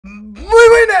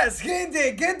Buenas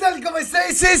gente, ¿qué tal? ¿Cómo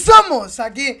estáis? Estamos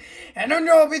aquí en un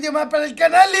nuevo vídeo más para el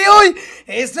canal y hoy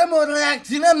estamos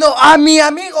reaccionando a mi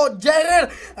amigo Jagger.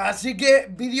 Así que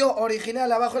vídeo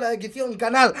original abajo en la descripción,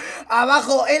 canal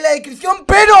abajo en la descripción.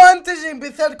 Pero antes de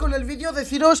empezar con el vídeo,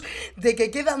 deciros de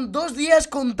que quedan 2 días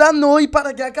contando hoy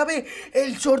para que acabe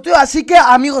el sorteo. Así que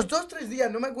amigos, 2-3 días,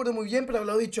 no me acuerdo muy bien, pero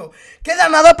lo he dicho. Queda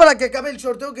nada para que acabe el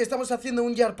sorteo, que estamos haciendo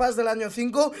un Year Pass del año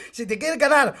 5. Si te quieres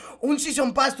ganar un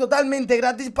Season Pass totalmente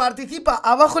gratis, participa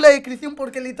abajo en la descripción,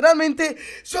 porque literalmente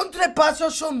son 3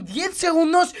 pasos, son 10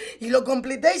 segundos y lo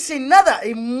completáis en nada,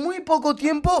 en muy poco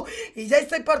tiempo, y ya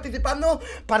estáis participando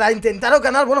para intentaros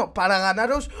ganar, bueno, para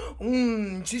ganaros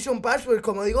un Season Pass, pues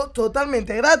como digo,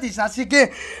 totalmente gratis. Así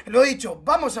que, lo dicho,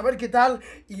 vamos a ver qué tal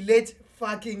y let's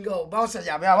fucking go. Vamos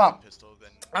allá, vea, va.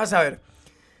 Vamos a ver.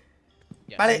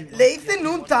 Vale, le dicen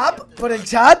un tap por el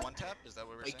chat.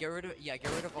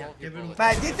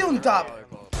 Vale, dice un tap.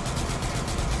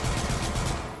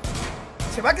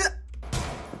 Se va a quedar.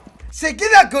 Se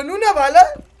queda con una bala.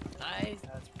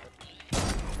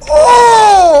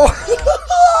 ¡Oh!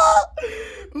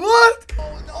 What?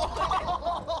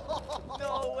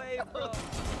 No way, bro.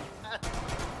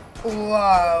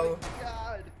 Wow.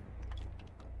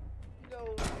 No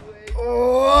way.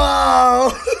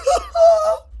 Wow.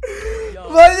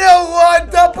 Vaya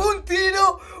aguanta, un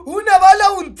tiro, una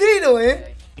bala, un tiro,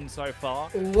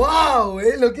 Wow,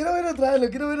 lo quiero ver otra vez, lo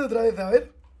quiero ver otra vez, a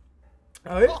ver.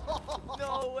 A ver.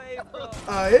 No way, bro.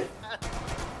 A ver.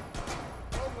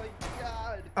 Oh my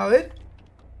god. A ver.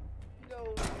 No.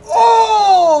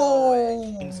 ¡Oh!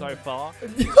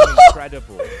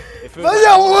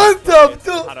 Vaya one tap,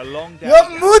 tú. Lleva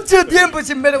mucho tiempo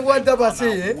sin ver un one tap así,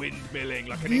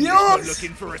 Dios.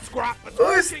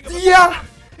 Hostia.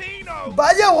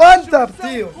 Vaya one tap,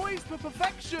 tío.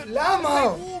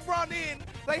 Lama.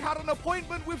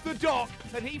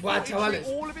 Buah, chavales.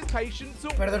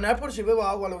 Perdonad por si bebo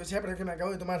agua o lo que sea, pero es que me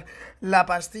acabo de tomar la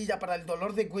pastilla para el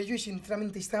dolor de cuello y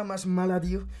sinceramente estaba más mala,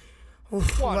 tío.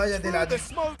 Uf, vaya tela, tío.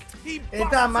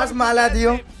 Está más mala,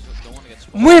 tío.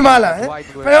 Muy mala,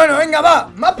 Pero bueno, venga, va.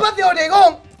 Mapa de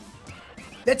Oregón.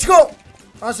 Let's go.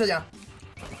 Vamos allá.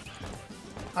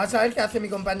 Vamos a ver qué hace mi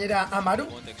compañera Amaru.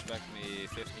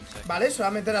 Vale, se va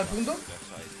a meter al punto.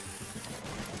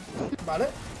 Vale.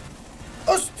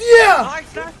 ¡Hostia!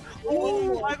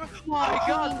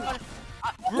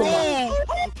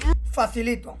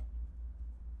 Facilito.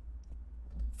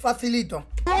 Facilito.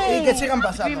 Y que sigan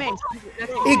pasando.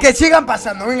 Y que sigan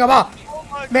pasando. Venga, va.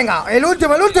 Venga, el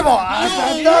último, el último. ¡Ha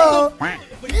saltado!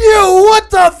 ¡Yo, what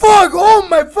the fuck! ¡Oh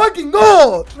my fucking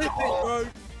god!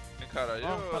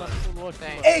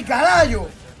 ¡Ey, carajo!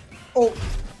 Oh.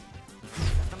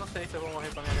 Não sei se eu vou morrer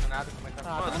pra minha granada, como é que tá.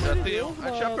 Mano, já tem um, a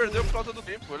gente já perdeu por causa do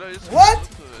tempo, olha isso. What?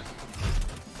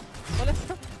 Olha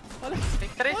só, olha só. Tem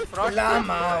 3 frogs.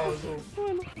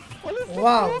 Olha só.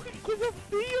 Uau. Que coisa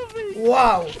feia, velho.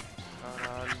 Uau.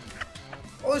 Caralho.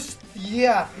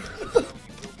 Hostia.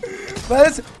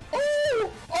 Parece.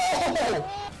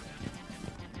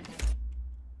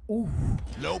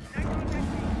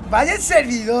 Vaya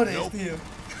servidores, tío.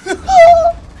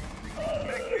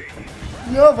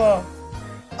 No, va.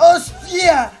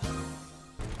 ¡Hostia!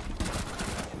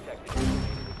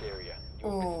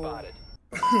 Oh.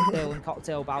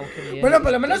 Bueno,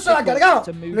 por lo menos se la ha cargado.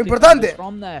 Lo importante.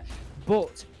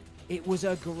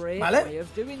 ¿Vale?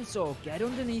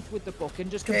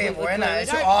 Qué buena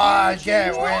eso. ¡Ay,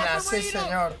 qué buena! Sí,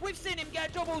 señor.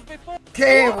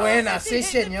 ¡Qué buena! Sí,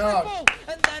 señor.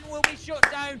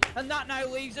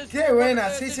 ¡Qué buena!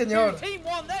 Sí, señor.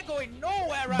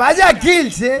 Vaya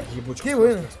kills, ¡Qué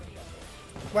bueno!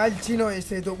 ¿Cuál chino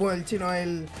este, tú? Bueno, el chino,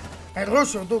 el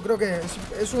ruso, tú, creo que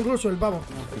es un ruso el pavo.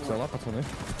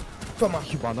 Toma.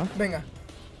 Venga.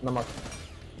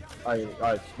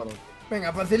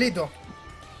 Venga, facilito.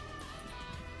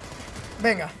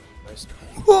 Venga.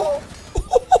 ¡Oh!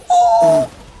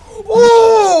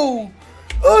 ¡Oh!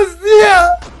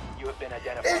 ¡Hostia!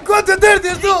 ¡El 4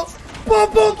 tercios, tú! ¡Po,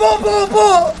 po, po, po,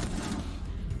 po!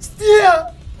 ¡Hostia!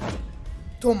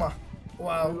 Toma.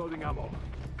 Wow.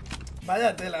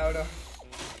 Vaya tela, bro.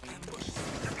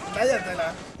 Vaya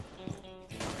tela.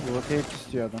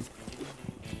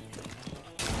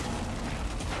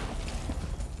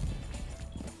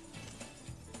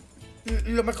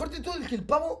 Lo mejor de todo es que el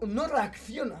pavo no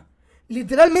reacciona.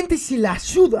 Literalmente se la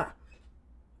suda.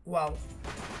 Wow.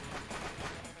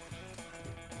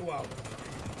 Wow.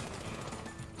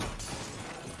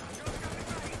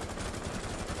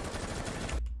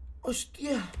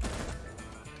 Hostia.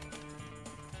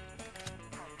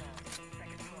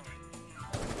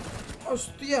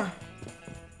 Hostia.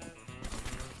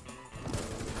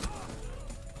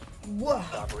 Buah.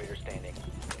 Operator standing.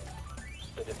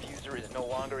 The diffuser is no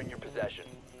longer in your possession.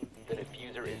 The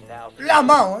diffuser is now. La ha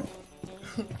amado,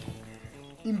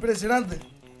 Impresionante.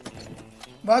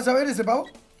 ¿Vas a ver ese pavo?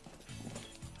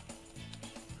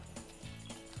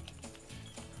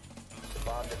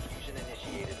 Bomb diffusion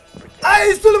initiated. Protect. ¡Ah,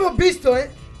 esto lo hemos visto,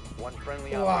 One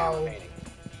friendly Wow. operator remaining.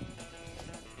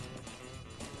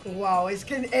 Wow, es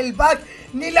que el back,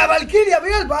 ni la Valkyria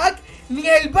veo el back, ni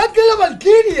el back de la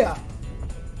Valkyria.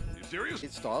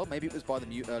 His style, maybe it was by the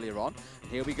mute earlier on.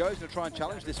 Here we go, he's going to try and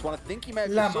challenge this one. I think he may have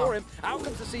just Lama. saw him. Out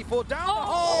comes the C4 down the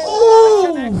Oh.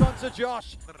 hole. Connects onto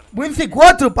Josh. Buen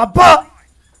C4, papá.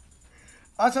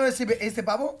 Vamos a ver si este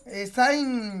pavo está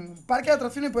en parque de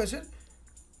atracciones, ¿puede ser?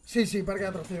 Sí, sí, parque de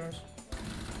atracciones.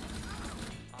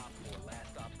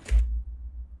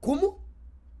 ¿Cómo?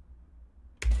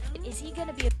 Is he going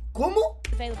to be ¿Cómo?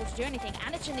 available to do anything?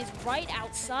 Anachin is right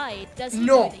outside. Does he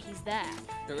No. know that he's there?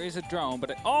 There is a drone,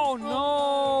 but oh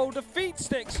no, defeat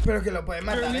sticks. Pero que lo puedes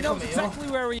matar, He hijo knows mío. exactly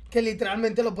where he Que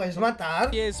literalmente lo puedes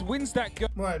matar. is, wins that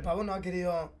Bueno, el pavo no ha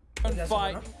querido... Ya se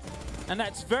fight, va, ¿no? and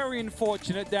that's very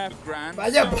unfortunate. There, grand.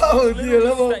 Vaya So pavo, little tío,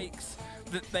 loco. mistakes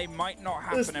that they might not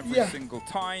happen every Hostia. single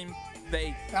time.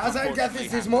 They ¿Vas a ver qué hace unfortunately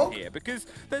este happen smoke? here because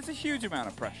there's a huge amount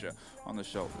of pressure on the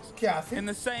shoulders. ¿Qué hace? In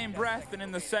the same breath and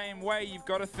in the same way, you've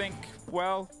got to think,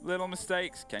 well, little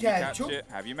mistakes. Can ¿Qué you ha catch hecho? it?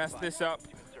 Have you messed this up?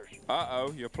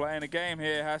 Uh-oh, you're playing a game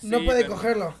here, Hasib. No puede and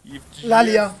cogerlo. You've La ha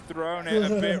liado. just thrown it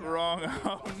a bit wrong.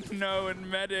 Oh no, and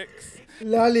medics.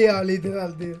 La ha liado,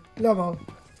 literal, tío. La ha amado.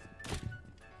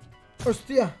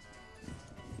 Hostia.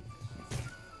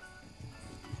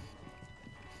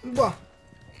 Buah.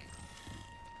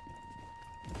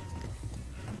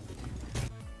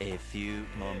 A few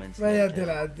moments Vaya later.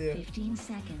 tela, tío. 15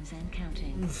 seconds and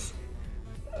counting.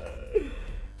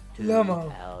 La ha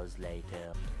amado. Hours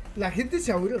later. La gente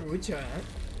se aburre mucho,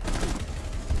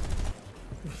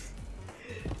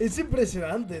 Es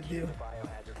impresionante, tío.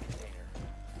 Biohazard container.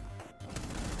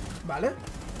 ¿Vale?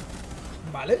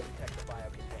 ¿Vale? Protect the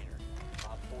biocontainer.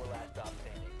 Op 4 last stop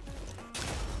standing.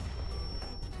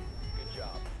 Good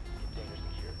job. Container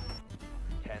secure.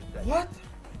 10 seconds. What?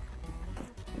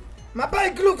 Mapa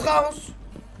de Clubhouse.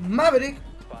 Maverick.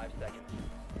 5 seconds.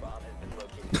 Bomb has been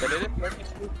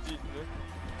located.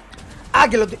 Ah,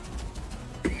 que lo tiene.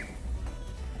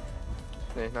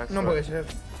 Nice No puede ser.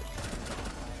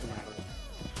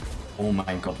 Oh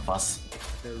mein Gott, was?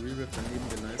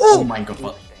 Oh! Oh mein Gott,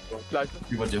 was? Gleich.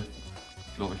 Über dir,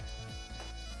 glaube ich.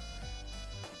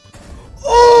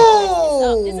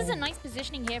 Oh! This is a nice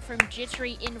positioning here from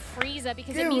Jittery in Freezer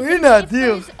because Qué it means buena, that if tío.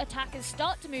 those attackers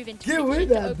start to move into Qué the kitchen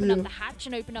buena, to open tío. up the hatch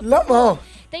and open up La the door, amo.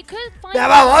 they could find Ya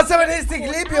va, vamos a ver este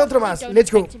clip y otro más. Don't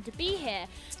Let's go. expect him to be here.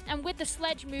 And with the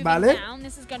sledge moving Vale. down,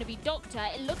 this is going to be Doctor.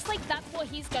 It looks like that's what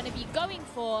he's going to be going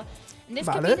for. And this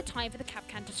could Vale. be the time for the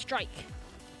Capcan to strike.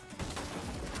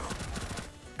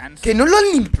 And Que no lo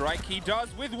han limpiado. strike he does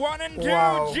with 1 and 2.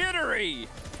 Wow. Jittery.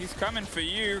 He's coming for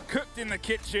you, cooked in the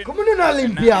kitchen. ¿Cómo no lo ha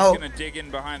And now limpiado? he's going to dig in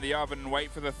behind the oven and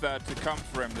wait for the third to come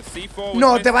for him. The C4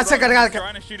 No, was te vas a misthrown. cargar. He's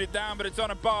trying to shoot it down, but it's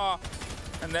on a bar.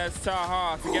 And there's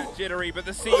Taha to get Jittery, but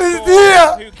the C4,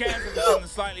 Hostia. who cares if it's in the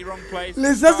slightly wrong place?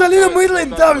 Les ha salido muy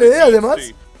rentable,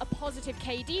 además. A positive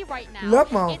KD right now. La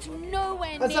amo. It's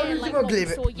nowhere Haz el near like último what we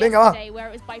clip. saw Venga, va. yesterday, where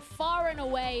it was by far and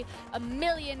away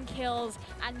 1,000,000 kills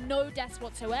and no deaths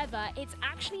whatsoever. It's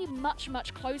actually much,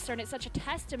 much closer, and it's such a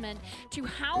testament to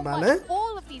how Vale. much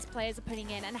all of these players are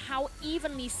putting in and how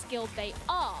evenly skilled they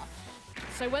are.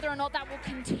 So whether or not that will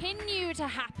continue to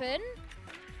happen,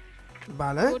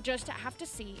 Vale. we'll just have to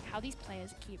see how these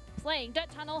players keep playing. Dirt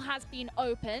Tunnel has been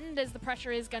opened as the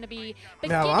pressure is going to be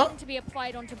Venga, va. beginning to be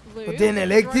applied onto blue. Lo tiene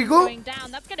Drone's eléctrico. going down.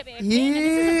 That's going to be a Y clean, and this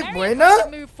is a very buena.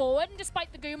 aggressive move forward, and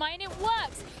despite the goo mine, it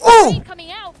works. Oh! Fleet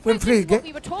coming out. Buen This is flick, what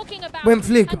we were talking about. Buen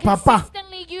flick, And papá.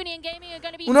 consistently, Union Gaming are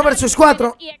going to be 1 versus as good 4.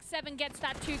 as EX7 gets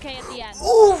that 2K at the end.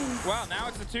 Uf. Well, now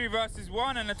it's a 2 versus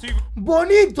 1 and a 2.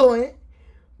 Bonito,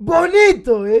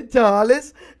 Bonito,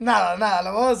 chavales. Nada, nada,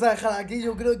 lo vamos a dejar aquí.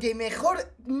 Yo creo que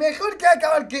mejor que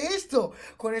acabar que esto.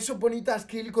 Con esos bonitas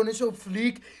kills, con esos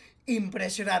flick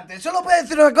impresionante. Solo puedo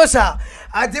decir una cosa: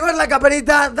 activar la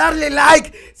campanita, darle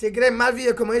like si queréis más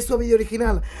vídeos como esto, vídeo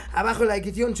original. Abajo en la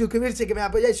descripción, suscribirse, que me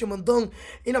apoyáis un montón.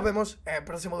 Y nos vemos en el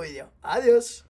próximo vídeo. Adiós.